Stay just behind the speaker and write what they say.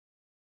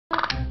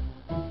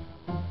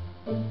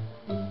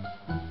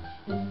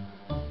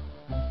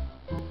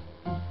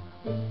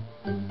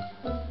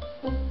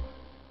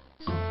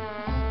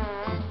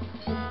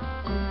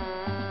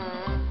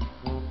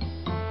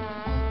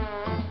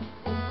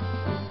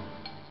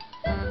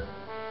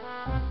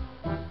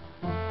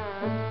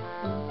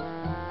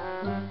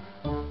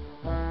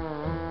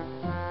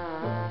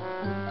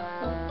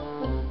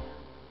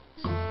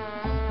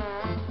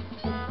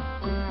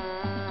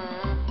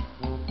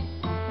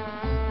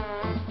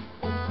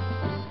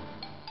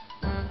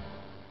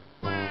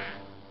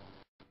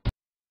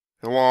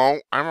Hello,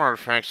 I'm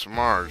Artifacts of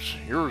Mars.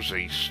 Here's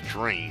a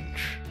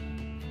strange,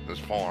 as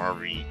Paul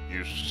Harvey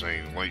used to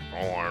say, late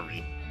Paul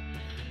Harvey.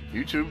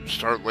 YouTube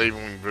start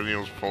labeling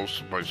videos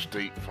posted by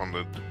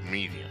state-funded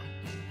media.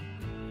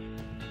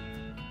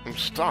 I'm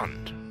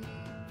stunned.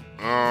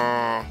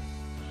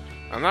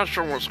 I'm not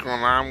sure what's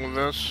going on with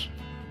this.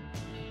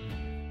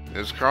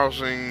 It's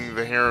causing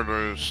the hair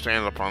to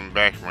stand up on the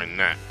back of my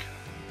neck.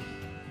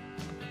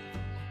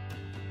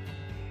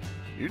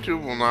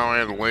 YouTube will now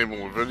add a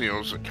label of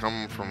videos that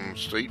come from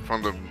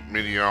state-funded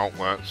media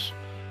outlets,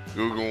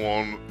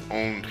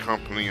 Google-owned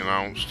company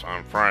announced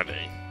on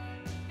Friday.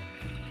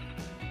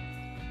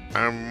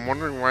 I'm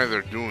wondering why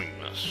they're doing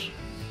this.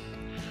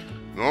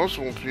 Those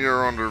will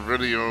appear under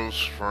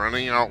videos for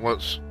any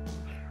outlets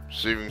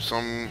receiving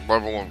some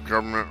level of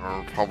government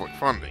or public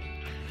funding.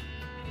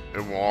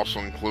 It will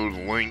also include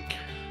a link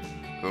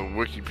to the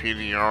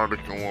Wikipedia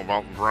article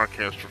about the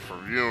broadcaster for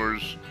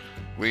viewers,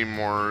 glean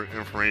more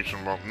information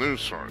about the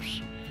news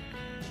source.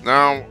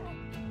 Now,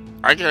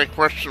 I got a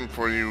question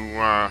for you,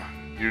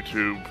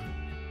 YouTube.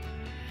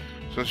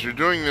 Since you're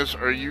doing this,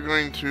 are you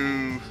going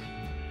to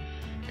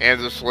add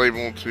this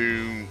label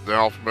to the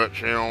alphabet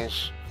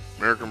channels,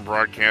 American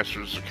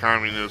Broadcasters, the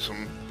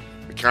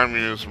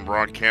Communism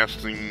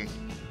Broadcasting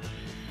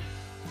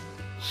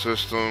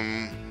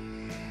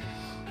System,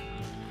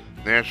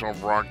 National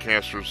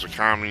Broadcasters, the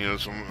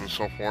Communism, and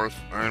so forth?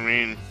 I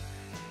mean,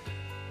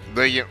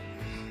 they get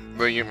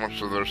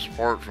much of their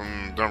support from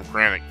the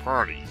Democratic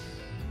Party.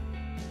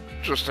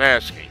 Just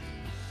asking.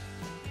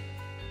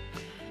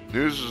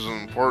 News is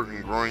an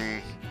important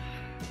growing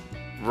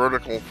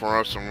vertical for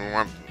us, and we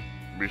want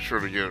to be sure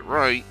to get it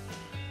right.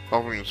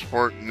 Helping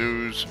support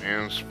news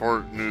and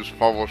support news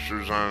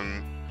publishers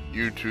on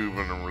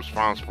YouTube in a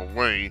responsible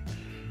way.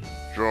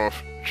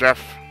 Jeff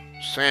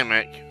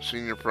Samek,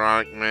 Senior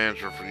Product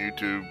Manager for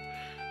YouTube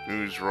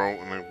News, wrote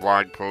in a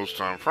blog post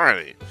on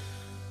Friday.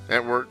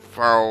 That work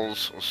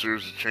follows a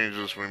series of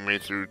changes we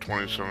made through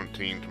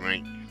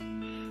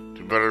 2017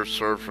 to better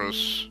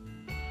surface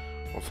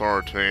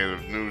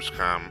authoritative news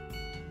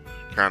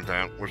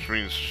content, which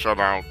means shut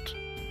out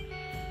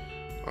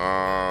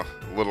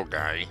little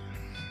guy,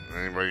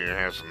 anybody who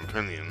has an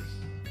opinion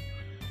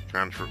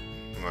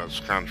that's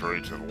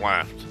contrary to the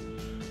left.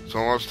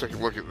 So let's take a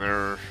look at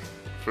their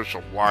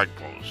official blog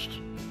post.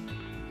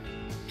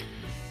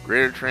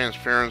 Greater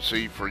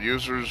transparency for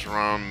users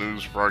around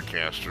news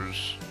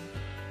broadcasters.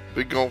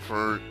 Big goal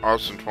for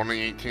us in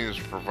 2018 is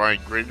to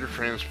provide greater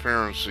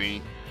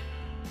transparency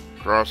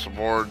across the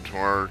board to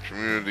our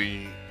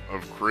community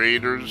of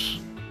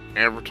creators,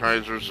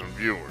 advertisers, and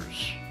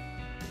viewers.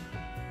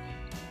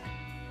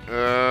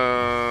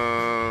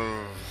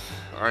 I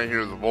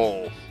hear the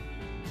bull.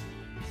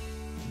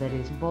 That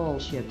is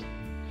bullshit.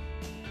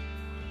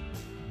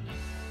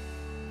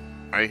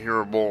 I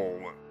hear a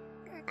bull,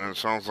 and it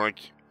sounds like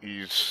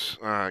he's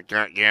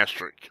got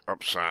gastric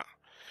upset.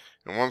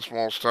 And one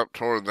small step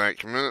toward that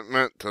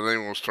commitment, today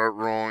we'll start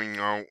rolling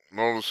out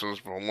notices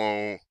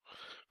below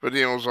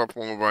videos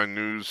uploaded by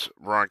news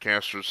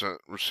broadcasters that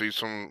receive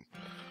some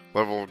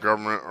level of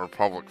government or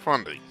public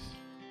funding.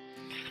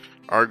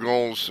 Our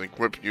goal is to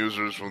equip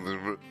users with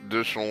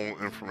additional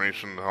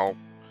information to help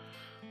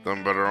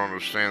them better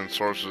understand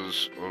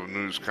sources of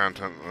news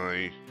content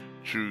they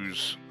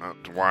choose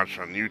to watch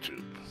on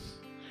YouTube.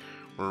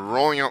 We're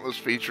rolling out this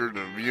feature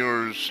to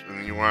viewers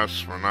in the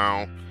US for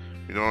now.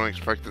 We don't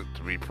expect it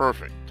to be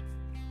perfect.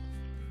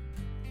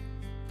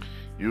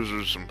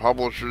 Users and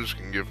publishers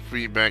can give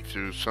feedback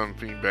through some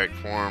feedback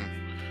form.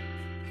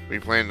 We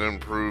plan to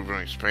improve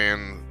and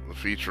expand the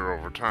feature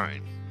over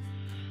time.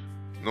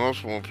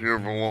 Notes will appear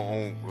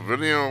below the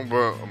video,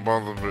 but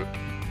above the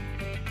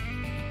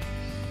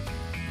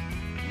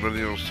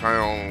video's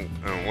title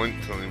and a link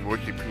to the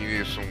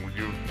Wikipedia so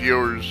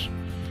viewers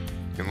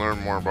can learn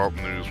more about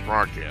the news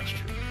broadcaster.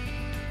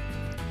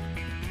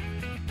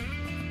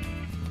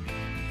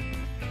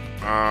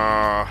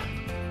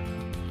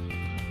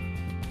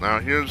 Now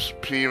here's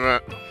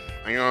PBS.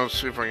 I'm going to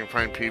see if I can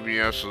find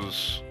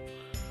PBS's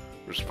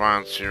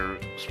response here.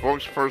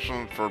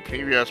 Spokesperson for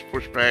PBS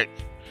pushed back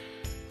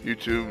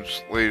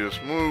YouTube's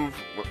latest move,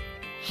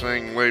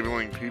 saying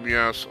labeling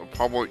PBS a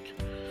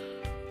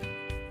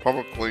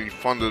publicly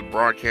funded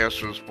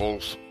broadcaster is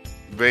both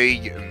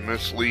vague and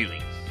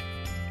misleading.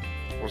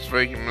 What's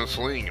vague and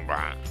misleading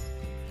about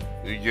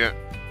it? You get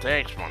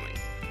tax money.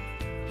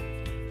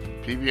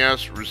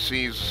 PBS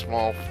receives a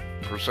small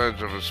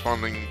percentage of its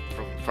funding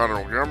from the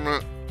federal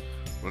government.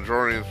 The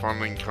majority of the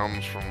funding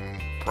comes from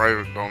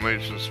private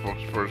donations,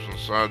 spokesperson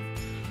said.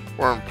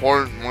 More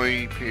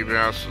importantly,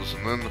 PBS is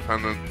an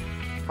independent,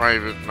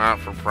 private,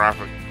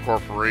 not-for-profit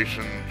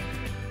corporation,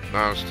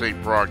 not a state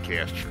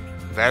broadcaster.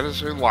 That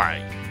is a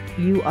lie.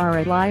 You are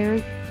a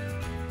liar.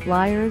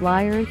 Liar,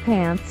 liar,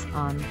 pants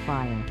on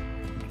fire.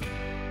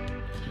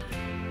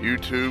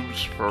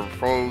 YouTube's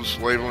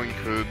proposed labeling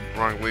could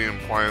wrongly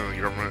imply that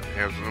the government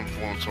has an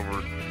influence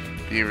over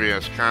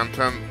PBS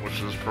content,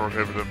 which is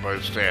prohibited by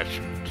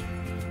statute.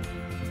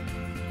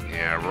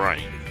 Yeah,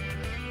 right.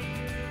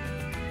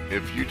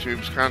 If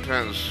YouTube's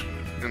content is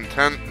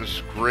intent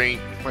is great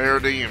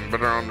clarity and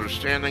better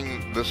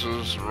understanding. This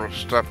is a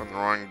step in the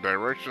wrong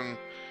direction.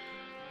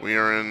 We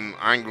are in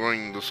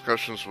ongoing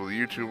discussions with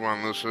YouTube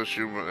on this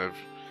issue, but have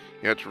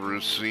yet to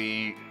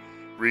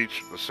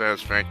reach a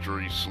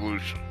satisfactory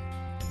solution.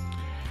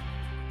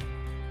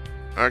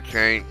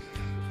 Okay,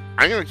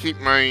 I'm gonna keep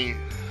my,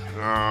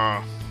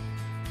 I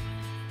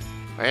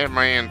have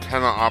my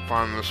antenna up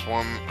on this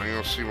one. I'm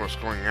gonna see what's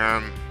going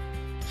on.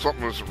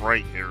 Something isn't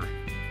right here.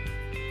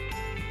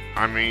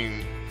 I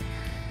mean,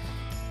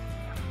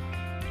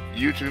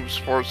 YouTube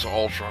supports the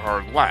ultra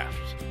hard left,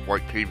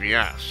 like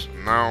PBS.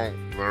 Now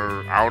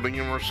they're outing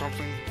him or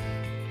something?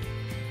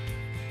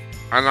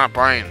 I'm not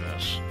buying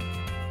this.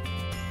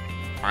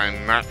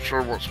 I'm not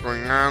sure what's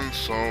going on,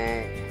 so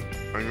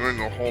I'm going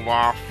to hold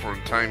off for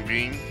the time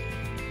being.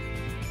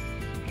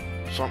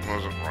 Something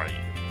isn't right.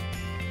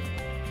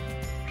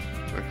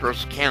 Of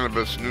course, the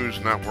Cannabis News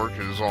Network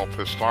is all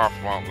pissed off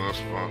about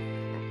this, but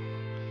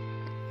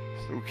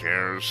who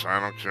cares? I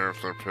don't care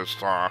if they're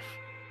pissed off.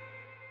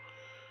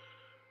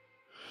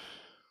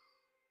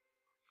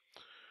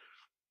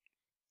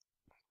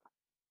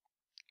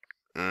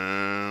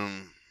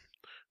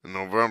 In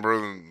November,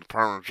 the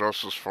Department of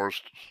Justice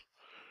forced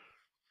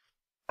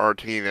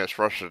RT, that's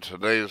Russia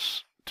Today,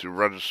 to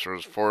register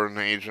as foreign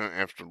agent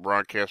after the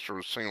broadcaster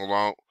was singled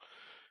out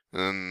in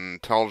an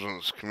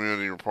intelligence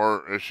community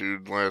report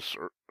issued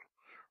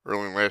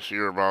early last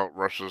year about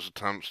Russia's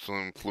attempts to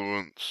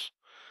influence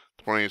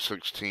the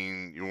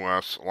 2016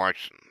 U.S.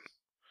 election,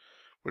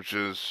 which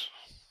is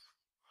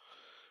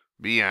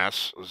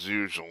BS as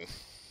usual.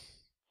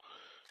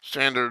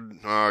 Standard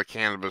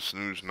Cannabis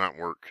News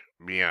Network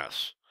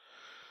BS.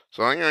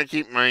 So I'm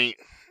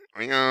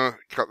gonna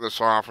cut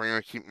this off. I'm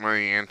gonna keep my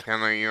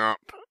antennae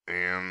up,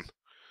 and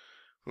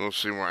we'll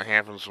see what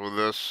happens with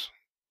this.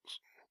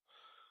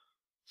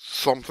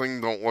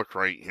 Something don't look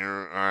right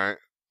here.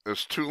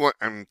 It's too late.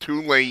 I'm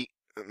too late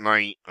at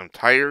night. I'm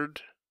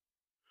tired.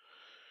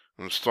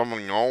 I'm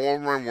stumbling all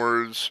over my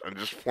words. I'm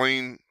just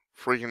plain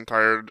freaking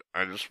tired.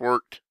 I just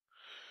worked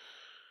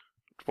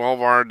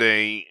 12-hour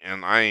day,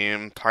 and I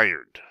am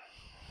tired.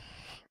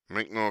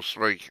 Make no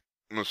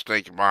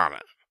mistake about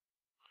it.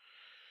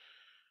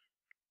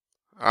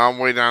 I'll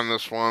wait on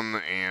this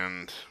one,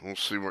 and we'll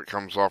see what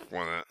comes up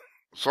with it.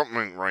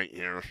 Something ain't right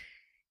here.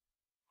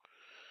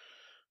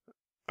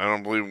 I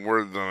don't believe a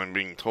word that I'm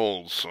being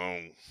told, so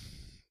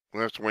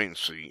we'll have to wait and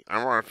see.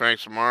 I'm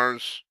Artifacts of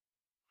Mars.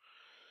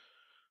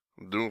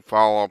 I'll do a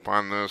follow-up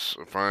on this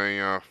if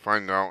I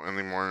find out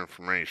any more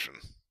information.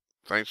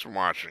 Thanks for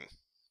watching.